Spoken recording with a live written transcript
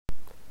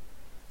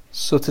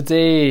So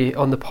today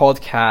on the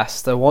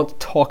podcast, I want to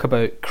talk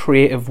about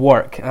creative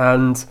work,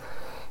 and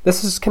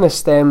this is kind of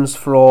stems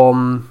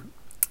from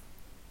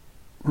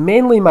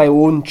mainly my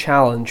own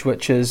challenge,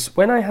 which is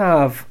when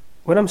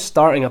I'm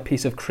starting a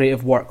piece of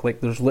creative work,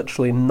 like there's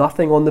literally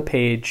nothing on the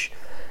page,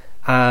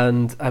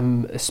 and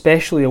I'm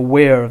especially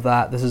aware of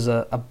that this is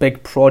a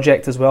big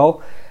project as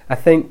well. I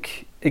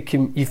think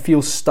you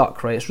feel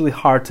stuck, right? It's really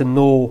hard to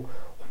know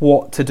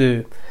what to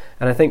do.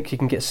 And I think you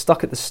can get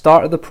stuck at the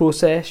start of the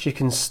process. You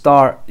can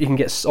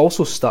get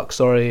also stuck,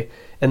 in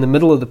the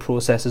middle of the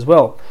process as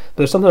well. But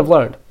there's something I've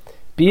learned.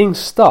 Being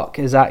stuck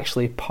is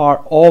actually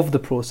part of the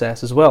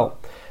process as well.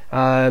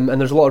 And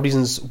there's a lot of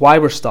reasons why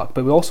we're stuck,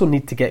 but we also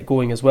need to get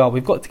going as well.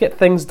 We've got to get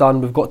things done.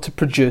 We've got to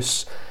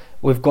produce.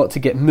 We've got to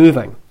get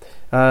moving.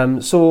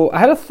 So I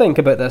had to think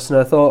about this, and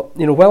I thought,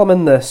 while I'm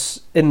in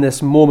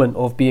this moment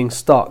of being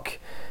stuck,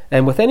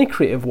 and with any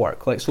creative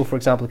work, for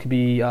example, it could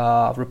be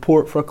a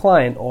report for a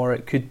client, or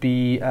it could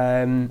be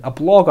a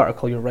blog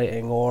article you're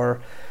writing,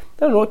 or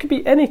it could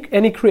be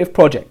any creative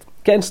project.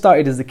 Getting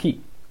started is the key,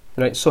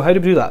 right? So how do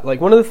we do that?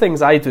 One of the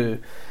things I do,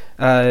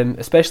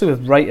 especially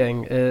with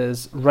writing,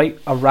 is write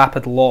a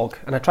rapid log,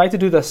 and I try to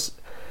do this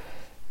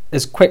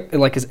as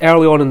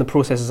early on in the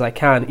process as I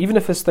can, even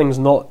if this thing's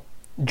not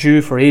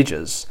due for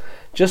ages.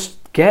 Just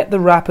get the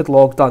rapid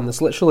log done.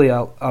 It's literally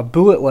a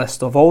bullet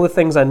list of all the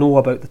things I know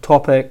about the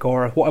topic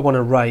or what I want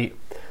to write,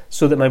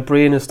 so that my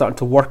brain is starting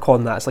to work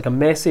on that. It's like a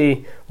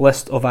messy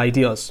list of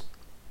ideas.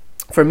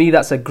 For me,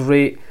 that's a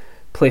great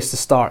place to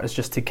start, is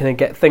just to kind of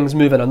get things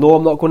moving. I know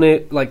I'm not going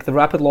to, the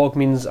rapid log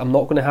means I'm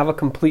not going to have a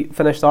complete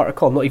finished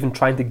article. I'm not even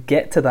trying to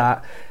get to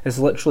that. It's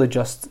literally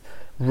just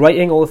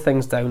writing all the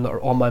things down that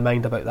are on my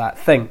mind about that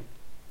thing.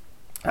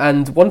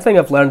 And one thing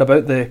I've learned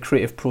about the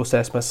creative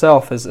process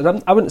myself is,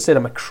 and I wouldn't say that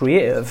I'm a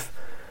creative.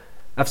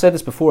 I've said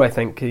this before, I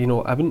think, I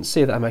wouldn't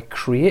say that I'm a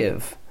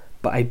creative,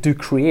 but I do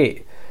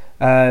create.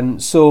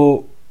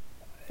 So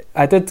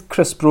I did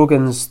Chris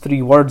Brogan's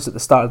 3 words at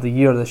the start of the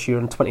year this year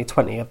in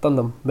 2020. I've done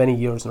them many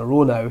years in a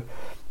row now.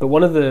 But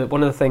one of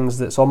the things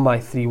that's on my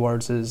 3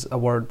 words is the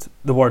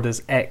word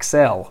is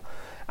excel.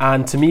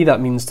 And to me that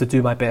means to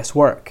do my best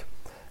work.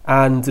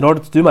 And in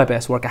order to do my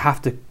best work, I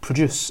have to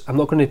produce.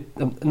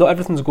 Not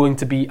everything's going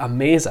to be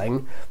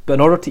amazing, but in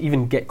order to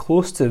even get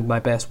close to my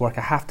best work,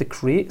 I have to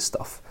create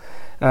stuff.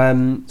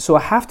 So I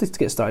have to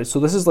get started. So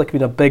this has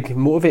been a big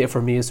motivator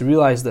for me, is to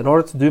realise that in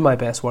order to do my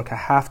best work, I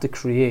have to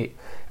create.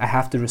 I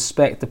have to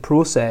respect the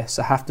process.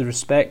 I have to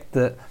respect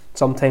that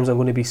sometimes I'm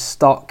going to be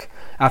stuck.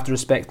 I have to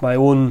respect my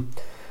own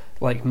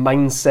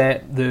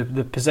mindset,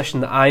 the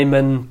position that I'm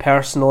in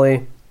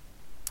personally.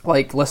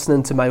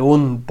 Listening to my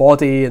own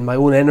body and my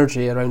own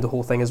energy around the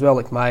whole thing as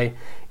well,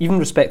 even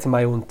respecting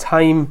my own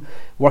time,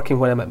 working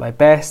when I'm at my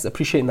best,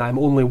 appreciating that I'm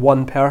only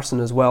one person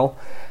as well,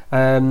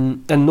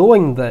 and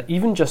knowing that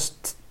even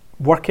just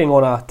working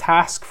on a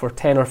task for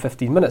 10 or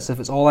 15 minutes, if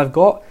it's all I've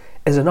got,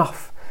 is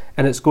enough,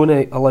 and it's going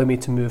to allow me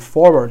to move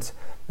forward.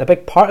 A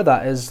big part of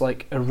that is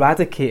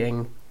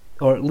eradicating,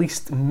 or at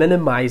least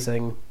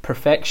minimizing,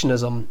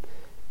 perfectionism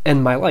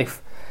in my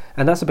life,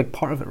 and that's a big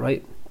part of it,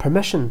 right?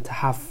 Permission to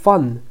have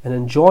fun and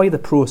enjoy the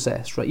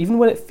process, right? Even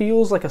when it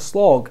feels like a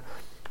slog,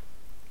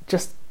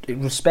 just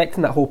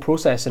respecting that whole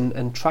process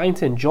and trying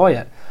to enjoy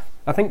it.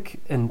 I think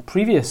in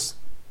previous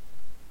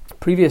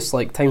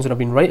times when I've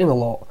been writing a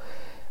lot,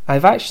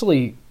 I've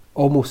actually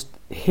almost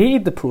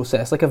hated the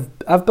process.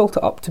 I've built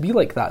it up to be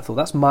like that, though.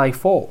 That's my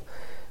fault,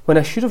 when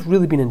I should have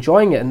really been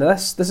enjoying it. And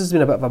this has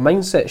been a bit of a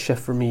mindset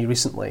shift for me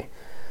recently.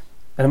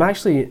 And I'm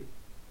actually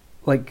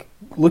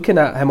looking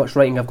at how much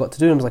writing I've got to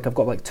do, and I've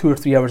got 2 or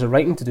 3 hours of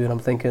writing to do, and I'm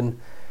thinking,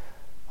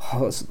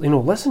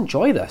 let's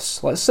enjoy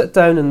this. Let's sit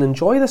down and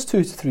enjoy this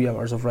 2 to 3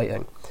 hours of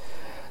writing.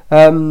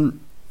 So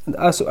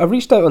I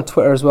reached out on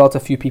Twitter as well to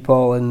a few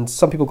people, and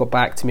some people got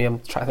back to me.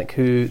 I'm trying to think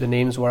who the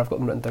names were. I've got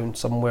them written down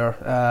somewhere.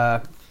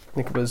 I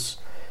think it was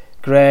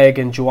Greg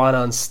and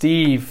Joanna and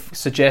Steve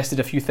suggested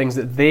a few things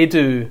that they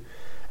do,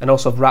 and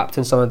also I've wrapped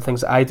in some of the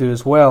things that I do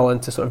as well,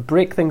 and to sort of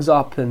break things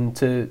up, and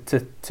to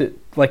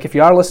if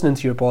you are listening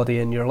to your body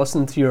and you're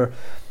listening to your,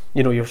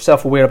 you're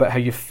self-aware about how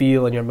you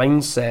feel and your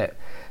mindset,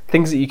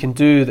 things that you can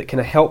do that can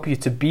help you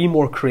to be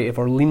more creative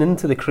or lean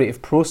into the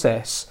creative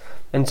process.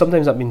 And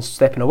sometimes that means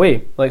stepping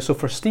away. So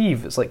for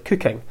Steve, it's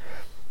cooking,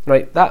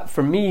 right? That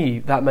for me,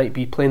 that might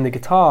be playing the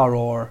guitar,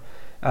 or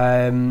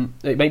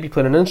it might be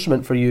playing an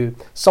instrument for you.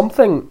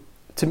 Something,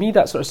 to me,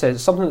 that sort of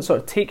says something that sort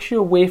of takes you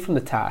away from the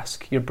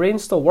task. Your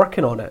brain's still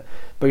working on it,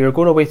 but you're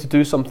going away to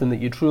do something that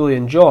you truly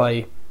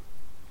enjoy,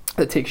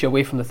 that takes you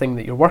away from the thing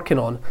that you're working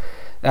on.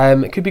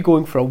 It could be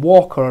going for a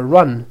walk or a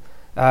run.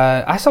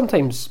 I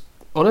sometimes,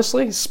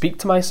 honestly, speak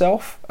to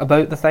myself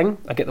about the thing.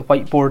 I get the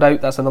whiteboard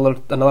out. That's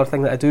another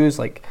thing that I do. Is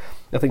I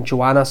think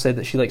Joanna said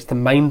that she likes to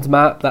mind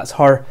map. That's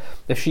her.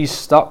 If she's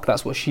stuck,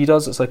 that's what she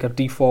does. It's her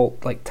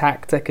default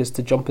tactic is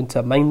to jump into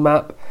a mind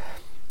map.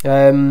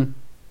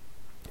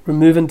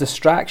 Removing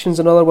distractions,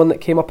 another one that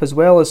came up as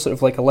well, is sort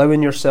of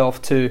allowing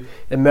yourself to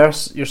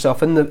immerse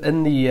yourself in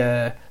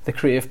the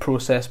creative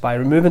process by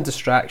removing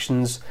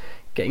distractions,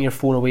 getting your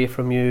phone away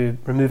from you,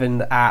 removing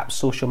the apps,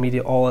 social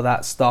media, all of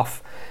that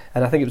stuff.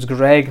 And I think it was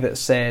Greg that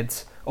said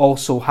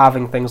also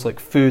having things like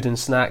food and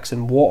snacks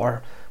and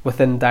water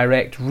within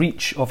direct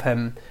reach of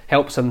him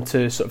helps him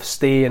to sort of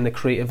stay in the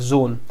creative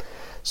zone.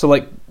 So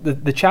like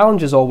the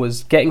challenge is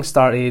always getting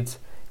started,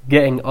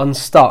 getting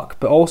unstuck,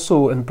 but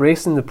also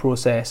embracing the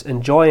process,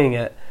 enjoying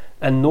it,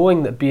 and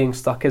knowing that being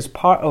stuck is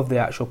part of the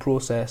actual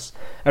process.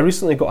 I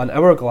recently got an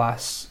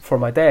hourglass for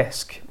my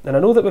desk, and I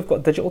know that we've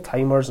got digital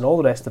timers and all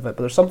the rest of it, but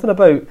there's something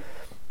about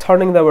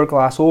turning the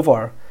hourglass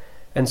over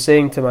and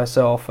saying to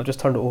myself, I just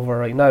turned it over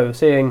right now,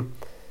 saying,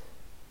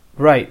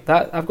 right,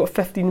 that I've got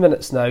 15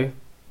 minutes now,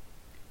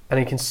 and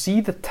you can see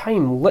the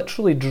time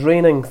literally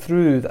draining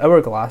through the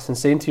hourglass, and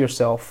saying to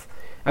yourself,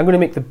 I'm going to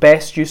make the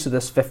best use of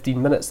this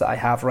 15 minutes that I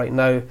have right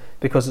now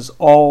because it's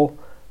all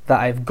that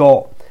I've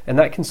got. And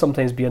that can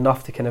sometimes be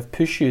enough to kind of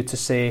push you to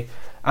say,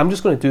 I'm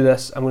just going to do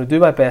this, I'm going to do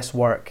my best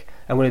work,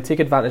 I'm going to take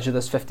advantage of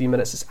this 15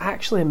 minutes. It's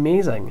actually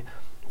amazing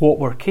what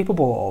we're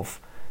capable of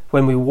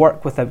when we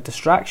work without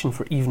distraction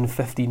for even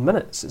 15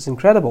 minutes. It's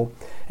incredible.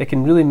 It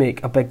can really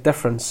make a big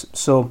difference.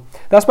 So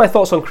that's my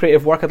thoughts on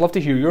creative work. I'd love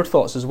to hear your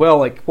thoughts as well,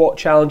 like what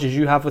challenges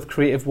you have with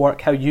creative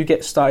work, how you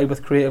get started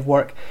with creative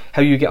work,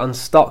 how you get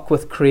unstuck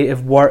with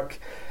creative work,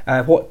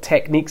 what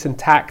techniques and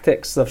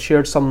tactics. I've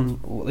shared some,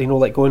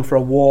 like going for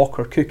a walk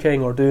or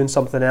cooking or doing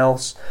something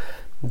else,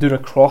 doing a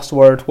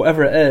crossword,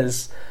 whatever it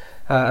is.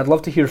 I'd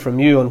love to hear from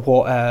you on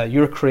what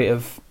your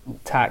creative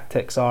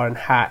tactics are and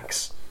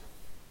hacks,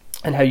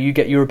 and how you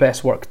get your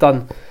best work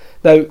done.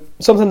 Now,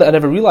 something that I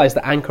never realised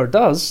that Anchor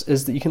does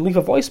is that you can leave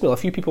a voicemail. A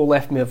few people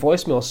left me a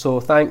voicemail, so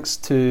thanks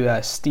to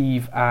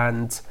Steve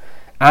and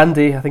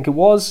Andy, I think it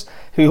was,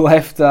 who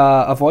left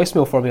a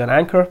voicemail for me on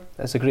Anchor.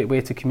 It's a great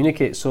way to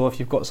communicate, so if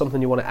you've got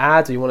something you want to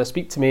add or you want to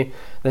speak to me,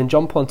 then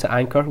jump onto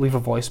Anchor, leave a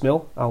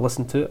voicemail, I'll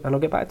listen to it and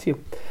I'll get back to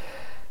you.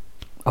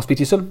 I'll speak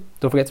to you soon.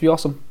 Don't forget to be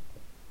awesome.